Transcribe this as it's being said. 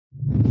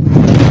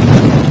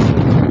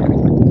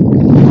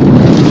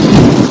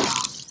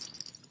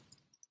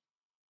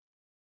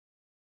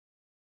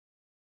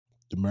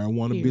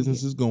marijuana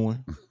business is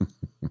going.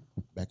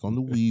 Back on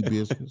the weed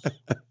business.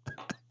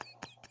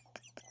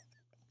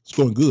 It's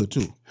going good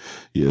too.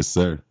 Yes,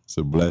 sir. It's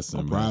a blessing.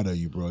 I'm proud of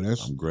you, bro.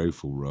 I'm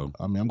grateful, bro.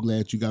 I mean, I'm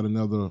glad you got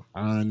another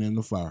iron in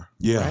the fire.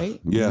 Yeah, right?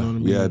 yeah, You know what I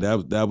mean? yeah.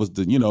 That was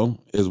the, you know,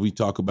 as we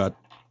talk about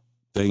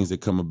things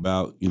that come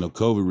about, you know,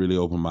 COVID really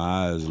opened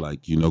my eyes,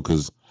 like, you know,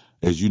 because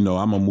as you know,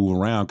 I'm a move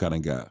around kind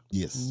of guy.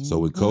 Yes. So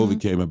when COVID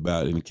came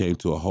about and it came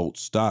to a halt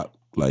stop,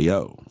 like,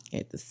 yo,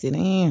 Had to sit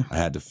in. I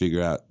had to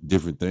figure out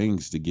different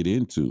things to get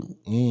into,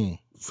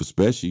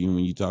 especially when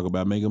you talk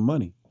about making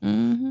money.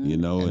 You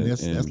know, and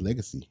that's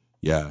legacy.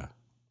 Yeah,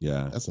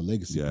 yeah. That's a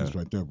legacy piece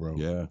right there, bro.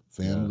 Yeah.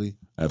 Family.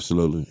 Yeah,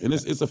 absolutely. And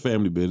it's a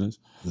family business.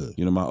 Good.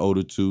 You know, my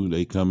older two,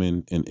 they come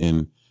in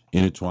and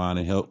intertwine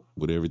and help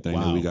with everything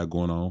that we got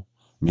going on.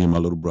 Me and my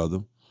little brother,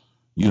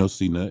 you know,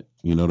 C-Nut,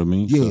 you know what I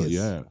mean? Yes. So,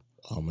 yeah.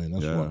 Oh, man,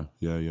 that's right.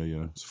 Yeah.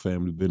 It's a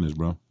family business,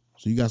 bro.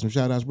 So you got some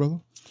shout-outs, brother?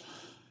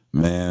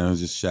 Man,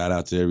 just shout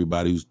out to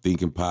everybody who's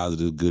thinking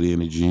positive, good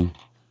energy.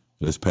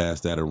 Let's pass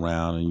that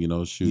around and, you know,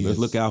 let's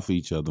look out for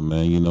each other,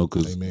 man, you know,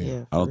 because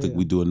I don't think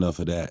we do enough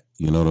of that.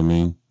 You know what I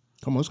mean?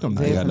 Come on, let's come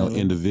I ain't got no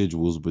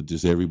individuals, but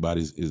just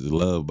everybody is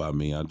loved by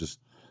me. I'm just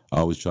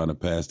always trying to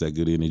pass that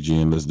good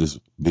energy and let's just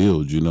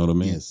build, you know what I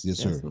mean? Yes,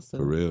 sir.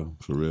 For real.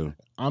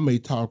 I may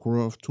talk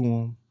rough to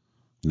him.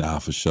 Nah,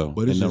 for sure.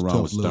 But it's ain't just nothing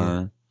wrong with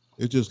Stern.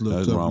 It's just little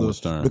Nothing tough wrong love with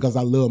Stern. because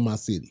I love my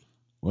city.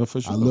 Well,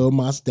 for sure. I love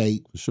my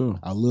state. For sure.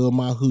 I love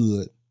my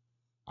hood.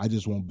 I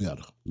just want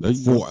better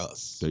for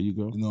us. There you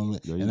go. You know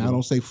what I mean? And I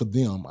don't say for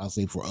them, I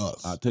say for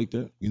us. I take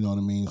that. You know what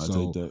I mean? I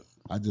So take that.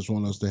 I just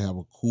want us to have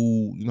a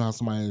cool, you know how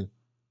somebody,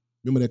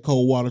 remember that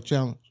cold water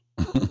challenge?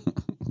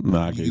 No,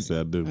 I can't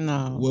say I do.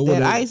 No. Well, that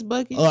what ice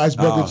bucket? Oh, ice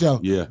bucket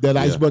challenge. Yeah. That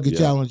ice bucket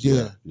challenge,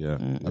 Yeah.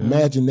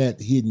 Imagine that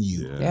hitting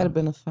you. That'd have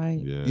been a fight.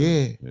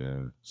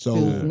 Yeah. So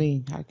Excuse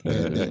me. I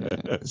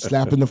can't.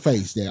 slap in the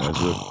face there.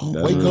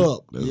 Wake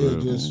up.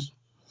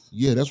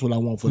 That's what I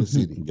want for the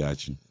city.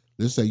 Got you.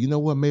 Let's say, you know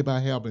what? Maybe I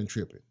have been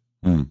tripping.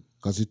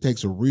 Because it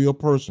takes a real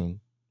person.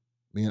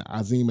 Me and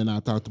Azim and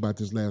I talked about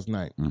this last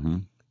night.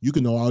 You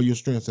can know all your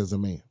strengths as a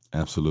man.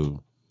 Absolutely.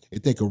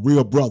 It takes a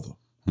real brother,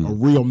 a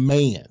real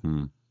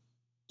man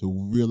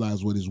to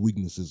realize what his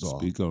weaknesses are.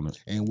 Speak on it.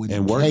 And when he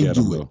work can't at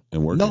do them, it.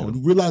 and work No, at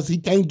them. realize he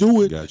can't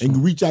do it Gotcha.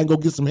 and reach out and go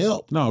get some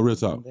help. No, real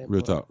talk.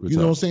 Real talk. You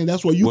know what I'm saying?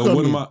 That's where you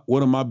come in.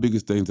 One of my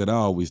biggest things that I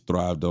always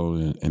thrived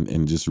on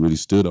and just really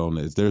stood on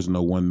is there's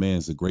no one man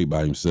that's great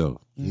by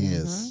himself.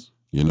 Yes.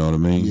 You know what I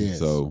mean? Yes.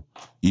 So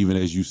even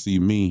as you see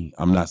me,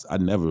 I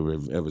never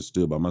ever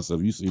stood by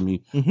myself. You see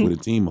me with a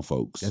team of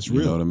folks. That's you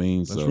real. know what I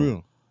mean? That's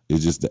real.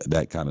 It's just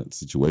that kind of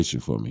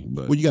situation for me.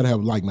 But Well, you got to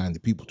have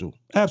like-minded people too.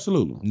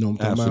 absolutely. You know what I'm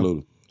talking Absolutely.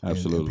 about?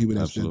 Absolutely. And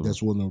people Absolutely.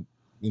 that's want to,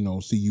 you know,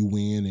 see you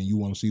win and you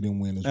want to see them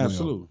win as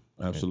Absolutely.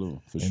 well. Absolutely.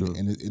 For And, sure.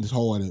 and it's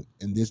hard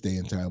in this day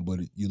and time, but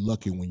you're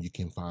lucky when you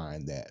can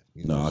find that.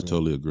 You know No, what I I'm saying?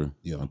 totally agree.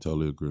 Yeah. I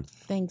totally agree.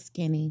 Thanks,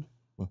 Kenny.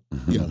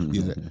 Yeah,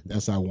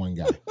 that's our one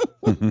guy.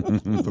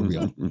 For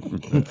real.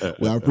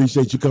 Well, I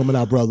appreciate you coming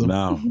out, brother.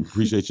 Now,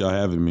 appreciate y'all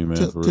having me,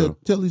 man. For real.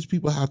 Tell these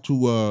people how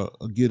to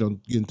get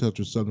in touch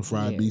with Southern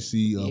Fried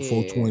BC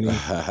 420.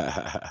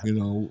 You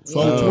know,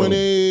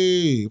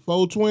 420,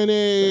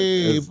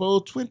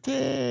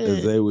 420.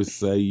 As they would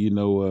say, you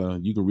know,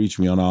 you can reach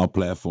me on all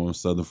platforms,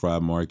 Southern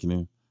Fried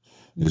Marketing.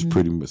 It's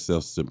pretty much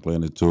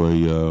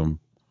self-explanatory. And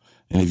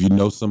if you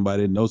know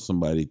somebody,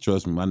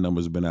 trust me, my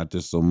number's been out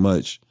there so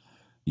much,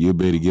 you'll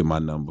be able to get my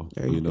number.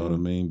 You know what I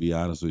mean? Be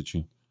honest with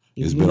you.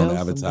 It's been on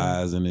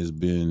advertising. It's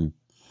been,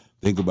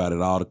 think about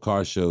it, all the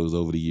car shows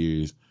over the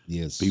years.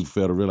 Yes. People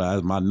fail to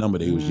realize my number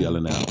they was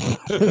yelling out.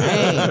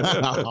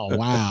 Oh,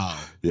 wow.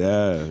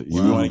 Yeah. If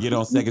you want to get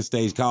on second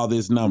stage, call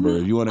this number.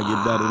 If you want to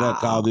get da-da-da,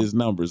 call this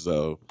number.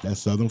 So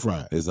that's Southern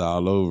Fried. It's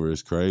all over.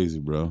 It's crazy,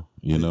 bro.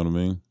 You know what I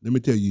mean? Let me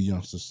tell you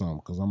youngsters something,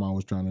 because I'm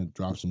always trying to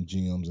drop some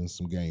gems and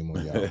some game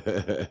on y'all.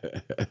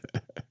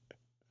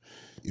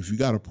 If you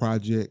got a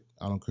project,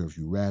 I don't care if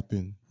you're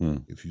rapping,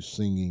 if you're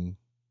singing.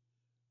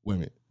 Wait a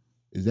minute.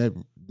 Is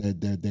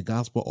that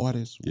gospel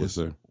artist? Yes,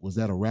 sir. Was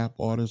that a rap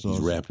artist? He's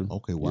rapping.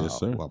 Okay, wow. Yes,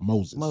 sir. Wow.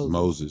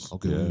 Moses.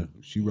 Okay, yeah.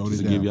 She wrote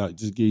just it to down.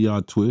 Give y'all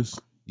a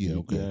twist. Yeah,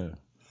 okay. Yeah.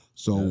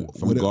 So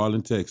from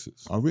Garland,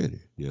 Texas. Already?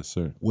 Yes,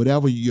 sir.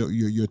 Whatever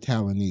your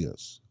talent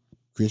is,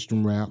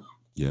 Christian rap,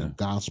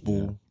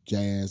 gospel,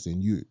 jazz,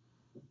 and you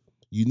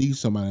need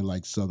somebody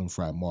like Southern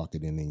Fried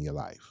Marketing in your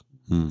life.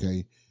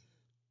 Okay?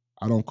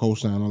 I don't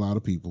co-sign a lot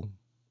of people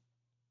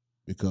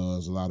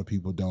because a lot of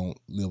people don't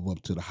live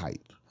up to the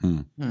hype.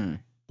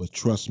 But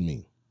trust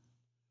me,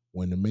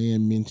 when the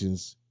man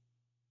mentions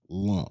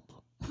lump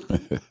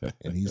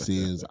and he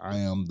says, I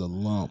am the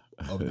lump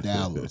of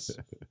Dallas,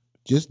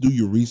 just do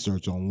your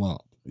research on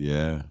lump.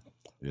 Yeah.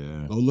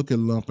 Yeah. Go look at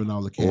lump and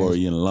all the cash.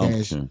 Orion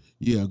Lumpkin.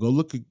 Yeah, go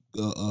look at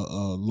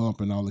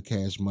lump and all the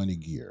Cash Money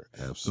gear.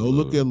 Absolutely. Go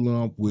look at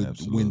lump with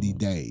Wendy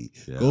Day.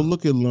 Yeah. Go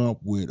look at lump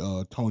with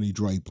Tony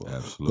Draper.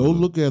 Absolutely. Go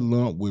look at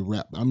lump with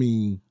rap. I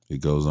mean,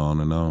 it goes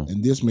on and on.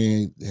 And this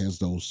man has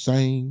those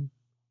same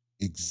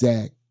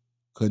exact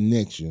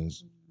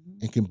connections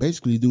and can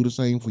basically do the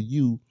same for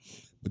you,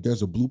 but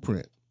there's a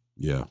blueprint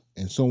Yeah.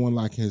 And someone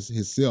like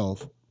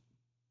himself,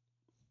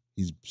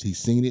 he's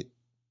seen it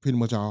pretty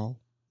much all,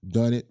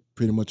 done it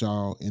pretty much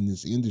all in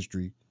this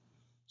industry.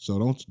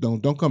 So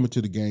don't come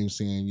into the game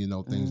saying,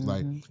 things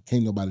like,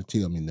 can't nobody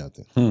tell me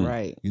nothing.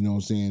 Right. You know what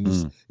I'm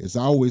saying? It's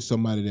always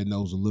somebody that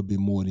knows a little bit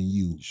more than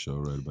you.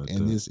 Sure, right about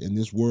and that. In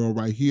this world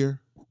right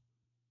here,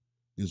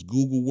 this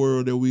Google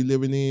world that we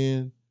living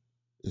in,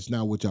 it's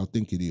not what y'all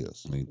think it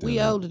is. We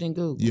older than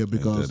Google. Yeah,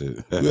 because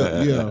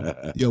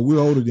we're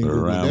older than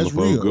Google. Around That's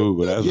before real.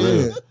 Google. That's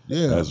real.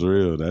 Yeah. That's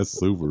real. That's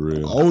super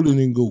real. Older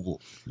than Google.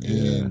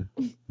 Yeah.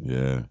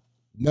 And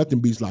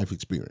nothing beats life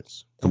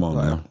experience. Come on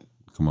now.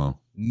 Come on.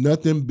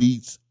 Nothing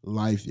beats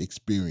life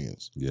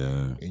experience.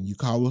 Yeah. And you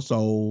call us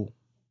old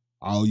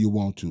all you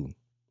want to.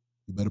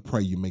 You better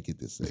pray you make it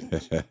this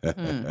age.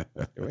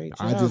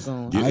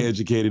 Get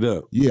educated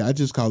up. Yeah, I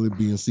just call it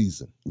being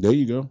seasoned. There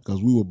you go.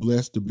 Because we were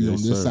blessed to be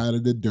on this side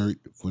of the dirt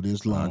for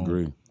this long.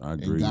 I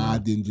agree. And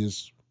God didn't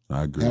just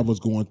have us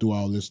going through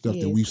all this stuff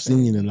that we've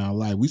seen in our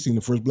life. We seen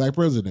the first black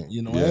president.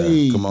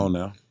 Hey, come on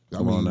now.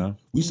 Come on now.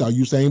 We saw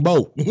Usain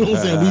Bolt. You know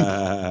what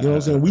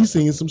I'm saying? We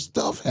seen some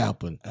stuff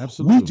happen.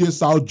 Absolutely. We just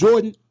saw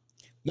Jordan.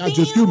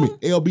 Excuse me,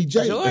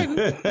 LBJ. Jordan.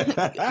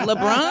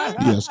 LeBron.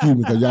 Yeah, excuse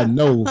me, because y'all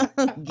know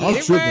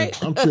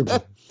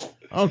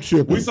I'm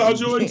tripping. We saw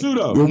Jordan too,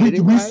 though.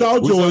 We saw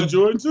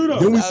Jordan too, though.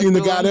 Then we seen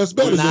the guy that's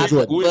better than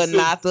Jordan. But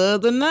not the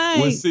other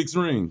night. With 6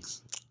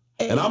 rings.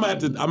 And I'm at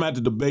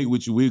the debate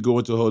with you. We'll go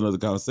into a whole other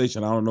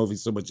conversation. I don't know if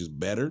he's so much is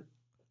better.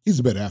 He's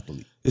a better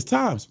athlete. It's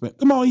time spent.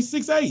 Come on, he's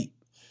 6'8".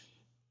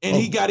 And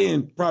he got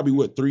in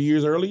probably, 3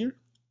 years earlier?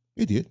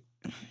 He did.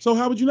 So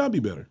how would you not be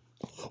better?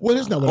 Well,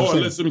 that's not what I'm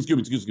saying.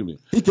 Excuse me.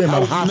 He came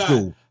out of high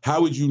school.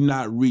 How would you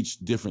not reach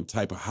different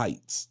type of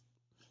heights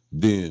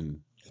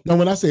than... No,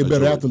 when I say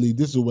better athlete,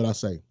 this is what I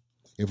say.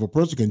 If a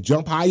person can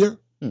jump higher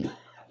and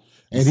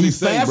he's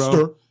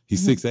faster... Bro.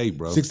 He's 6'8",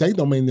 bro. 6'8"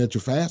 don't mean that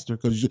you're faster,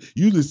 because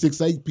usually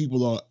 6'8"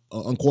 people are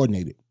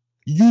uncoordinated.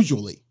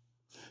 Usually.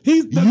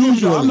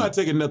 I'm not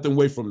taking nothing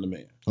away from the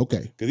man.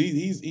 Okay. Because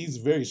he's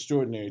very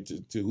extraordinary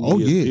to who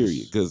he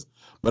is, period.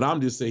 But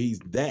I'm just saying he's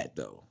that,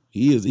 though.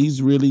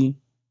 He's really...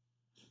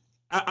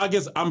 I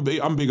guess I'm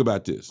big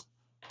about this.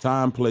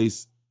 Time,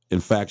 place,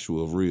 and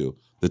factual of real.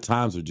 The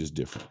times are just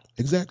different.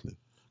 Exactly.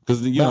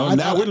 Because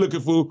now we're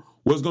looking for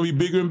what's going to be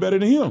bigger and better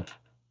than him.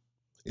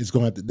 They're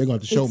going to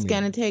have to show me. It's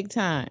going to take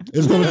time.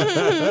 You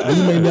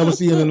may never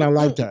see it in our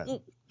lifetime.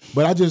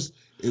 But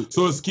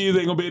so his kids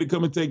ain't going to be able to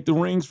come and take the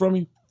rings from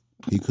him?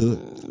 He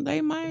could.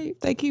 They might. If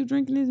they keep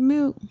drinking his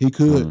milk. He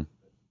could.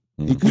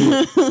 He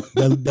could.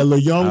 The little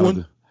young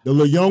one. The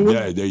little young one.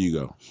 Yeah, there you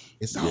go.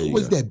 It's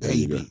always that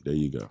baby. There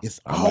you go. It's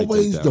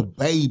always the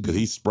baby. Because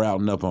he's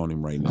sprouting up on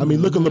him right now. I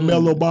mean, look at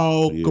LaMelo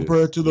Ball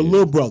compared to the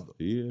little brother.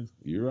 Yeah,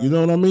 you're right. You know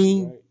what I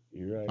mean?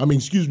 You're right. I mean,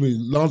 excuse me,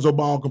 Lonzo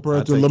Ball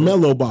compared to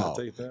LaMelo Ball.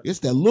 It's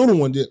that little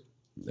one that,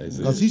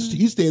 because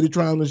he started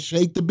trying to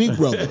shake the big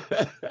brother.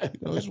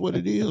 That's what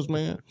it is,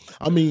 man.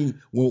 I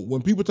mean,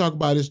 when people talk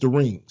about it's the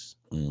rings,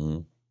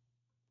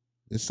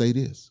 let's say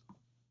this.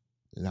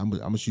 And I'm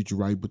gonna shoot you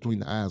right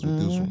between the eyes with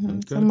this one.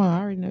 Okay. Come on, I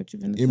already know what you're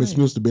gonna say. Emmitt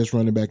Smith's the best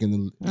running back in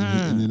the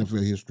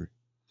NFL history.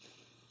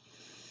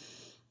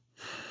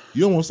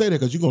 You don't want to say that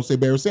because you're gonna say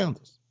Barry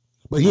Sanders,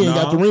 but he ain't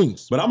got the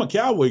rings. But I'm a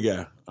Cowboy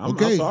guy.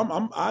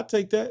 I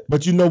take that.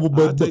 But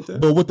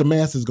but what the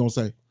mass is gonna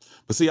say.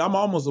 But see, I'm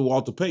almost a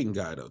Walter Payton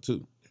guy though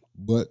too.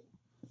 But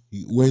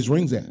where's his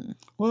rings at?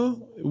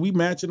 Well, we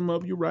matching them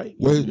up. You're right.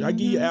 I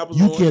give you apples.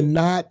 You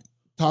cannot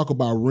talk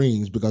about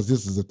rings because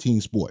this is a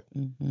team sport.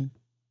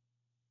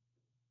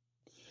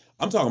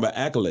 I'm talking about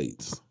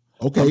accolades.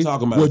 Okay. I'm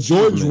talking about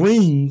George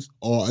rings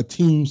are a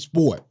team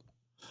sport.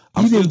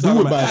 He didn't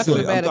do it by himself.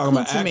 I'm talking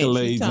about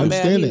accolades. I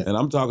understand that. And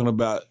I'm talking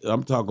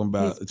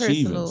about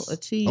achievements.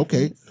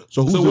 Okay.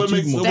 So who's what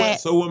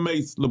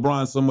makes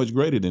LeBron so much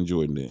greater than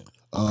Jordan then?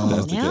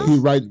 That's the case.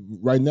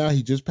 Right now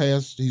he just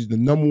passed. He's the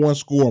 #1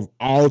 scorer of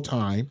all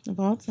time. Of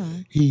all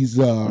time. He's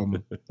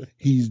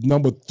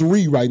number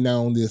 3 right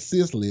now on the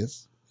assist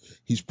list.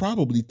 He's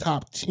probably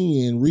top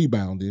 10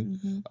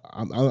 rebounding.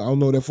 I don't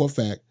know that for a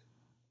fact.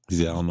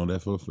 Yeah, I don't know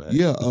that for a fact.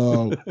 Yeah,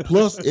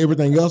 plus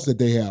everything else that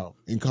they have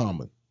in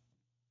common.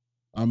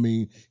 I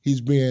mean, he's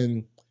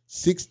been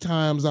 6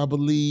 times, I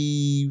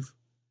believe,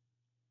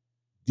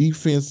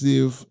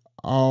 defensive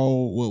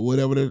all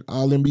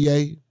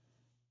NBA.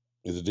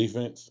 Is it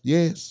defense?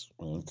 Yes.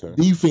 Okay.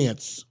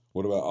 Defense.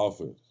 What about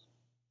offense?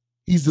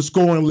 He's the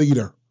scoring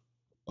leader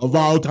of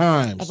all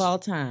times. Of all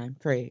time,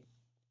 Craig.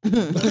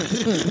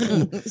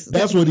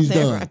 That's what he's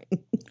done. Right.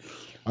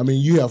 I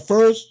mean, you have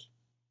first.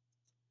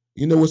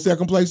 You know what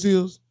second place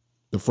is?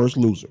 The first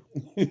loser.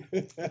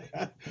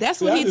 That's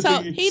what he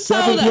told. He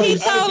told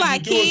our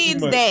kids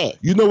that.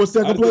 You know what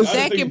second place?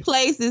 Second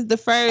place is the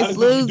first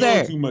loser.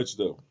 Doing too much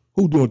though.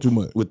 Who doing too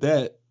much? With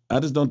that, I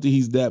just don't think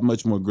he's that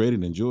much more greater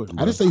than Jordan.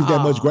 Bro. I didn't say he's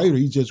that much greater.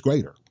 He's just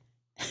greater.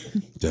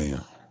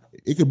 Damn.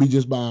 It could be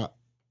just by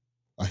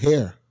a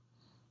hair.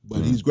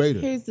 but he's greater.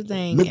 Here's the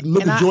thing, look and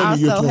at I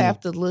Jordan also have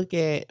to look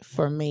at,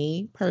 for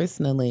me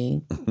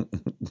personally,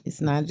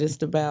 it's not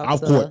just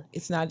about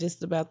it's not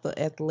just about the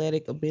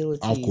athletic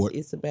abilities.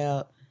 It's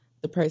about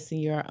the person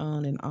you're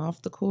on and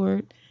off the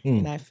court.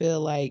 And I feel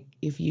like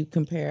if you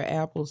compare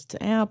apples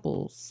to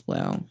apples,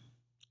 well,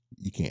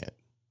 you can't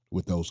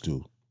with those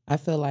two. I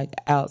feel like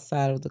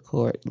outside of the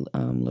court,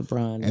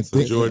 LeBron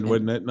and Jordan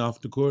wasn't nothing off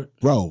the court,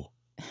 bro.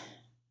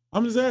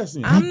 I'm just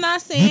asking. I'm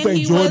not saying you think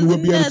he Jordan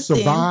would be nothing. able to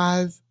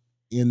survive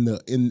in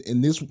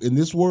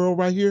this world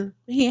right here?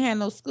 He ain't had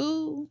no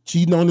school,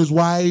 cheating on his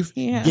wife,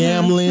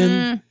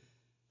 gambling,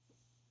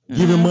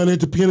 giving money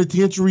to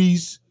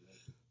penitentiaries.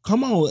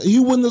 Come on, he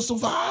wouldn't have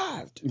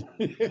survived.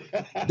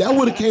 That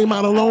would have came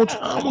out a long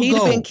time ago. He'd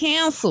have been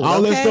canceled.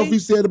 All that stuff he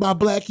said about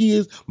black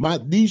kids,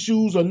 these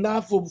shoes are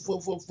not for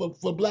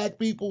black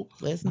people.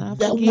 Let's not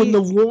that forget. Wouldn't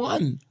have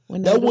won.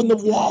 That wouldn't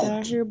have walked.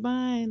 Out here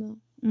buying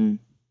them.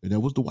 And that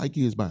was the white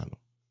kids buying them.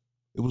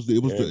 It was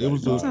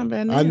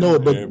the. I know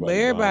it, but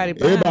everybody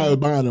was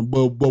buying them.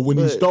 But when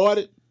he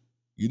started,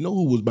 you know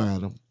who was buying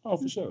them. Oh,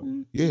 for sure.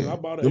 Yeah,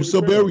 them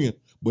suburban.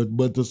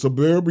 But the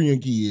suburban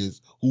kids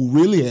who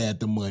really had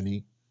the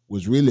money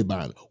was really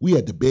buying them. We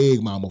had to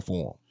beg mama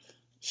for them.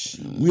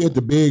 We had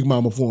to beg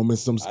mama for them. And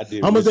some.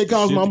 How much they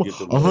cost mama?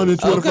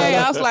 $125. Okay,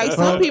 I was like,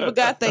 some people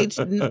got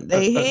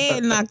they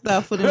head knocked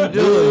off for them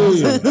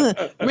jewels.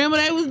 Remember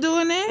they was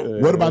doing that?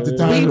 What about the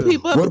time?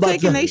 People up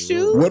taking their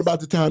shoes. What about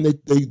the time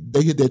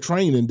they hit that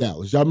train in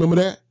Dallas? Y'all remember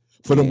that?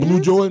 For them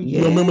blue Jordan?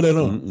 You don't remember that,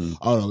 huh?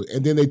 Oh,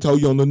 and then they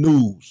told you on the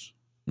news,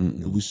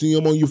 if we see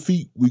them on your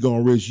feet, we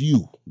gonna arrest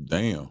you.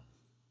 Damn.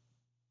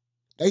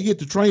 They hit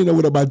the train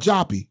over there by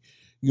Joppy.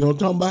 You know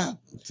what I'm talking about?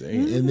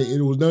 Damn. And it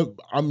was not,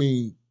 I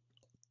mean,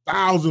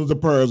 thousands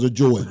of pairs of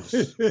Jordans.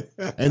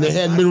 And they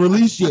hadn't been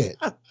released yet.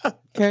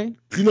 Okay.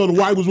 You know the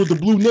white was with the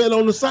blue net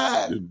on the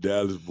side? The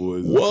Dallas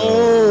boys.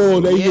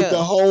 Whoa, they hit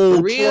the whole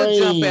the real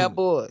train. jump out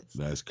boys.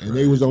 That's crazy. And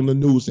they was on the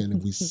news saying,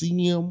 if we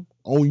see him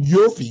on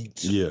your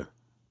feet,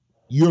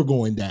 you're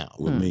going down.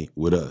 With me,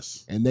 with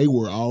us. And they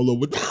were all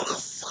over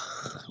Dallas.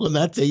 When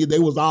I tell you they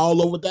was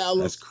all over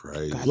Dallas. That's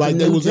crazy. Like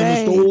they was in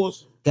the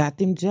stores. Got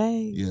them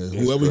Jaye. Yeah,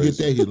 whoever get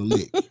that hit a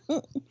lick.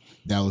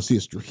 Dallas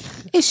history.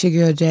 It's your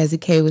girl Jazzy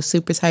K with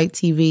Super Tight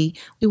TV.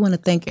 We want to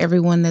thank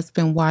everyone that's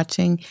been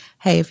watching.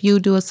 Hey, if you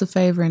do us a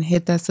favor and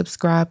hit that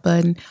subscribe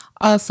button,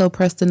 also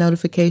press the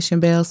notification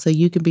bell so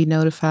you can be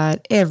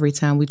notified every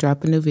time we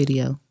drop a new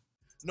video.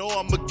 Know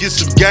I'ma get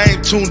some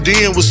game tuned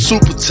in with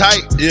Super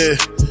Tight. Yeah,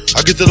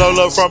 I get the low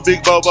love from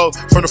Big Bobo.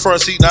 From the front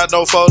seat, not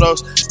no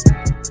photos.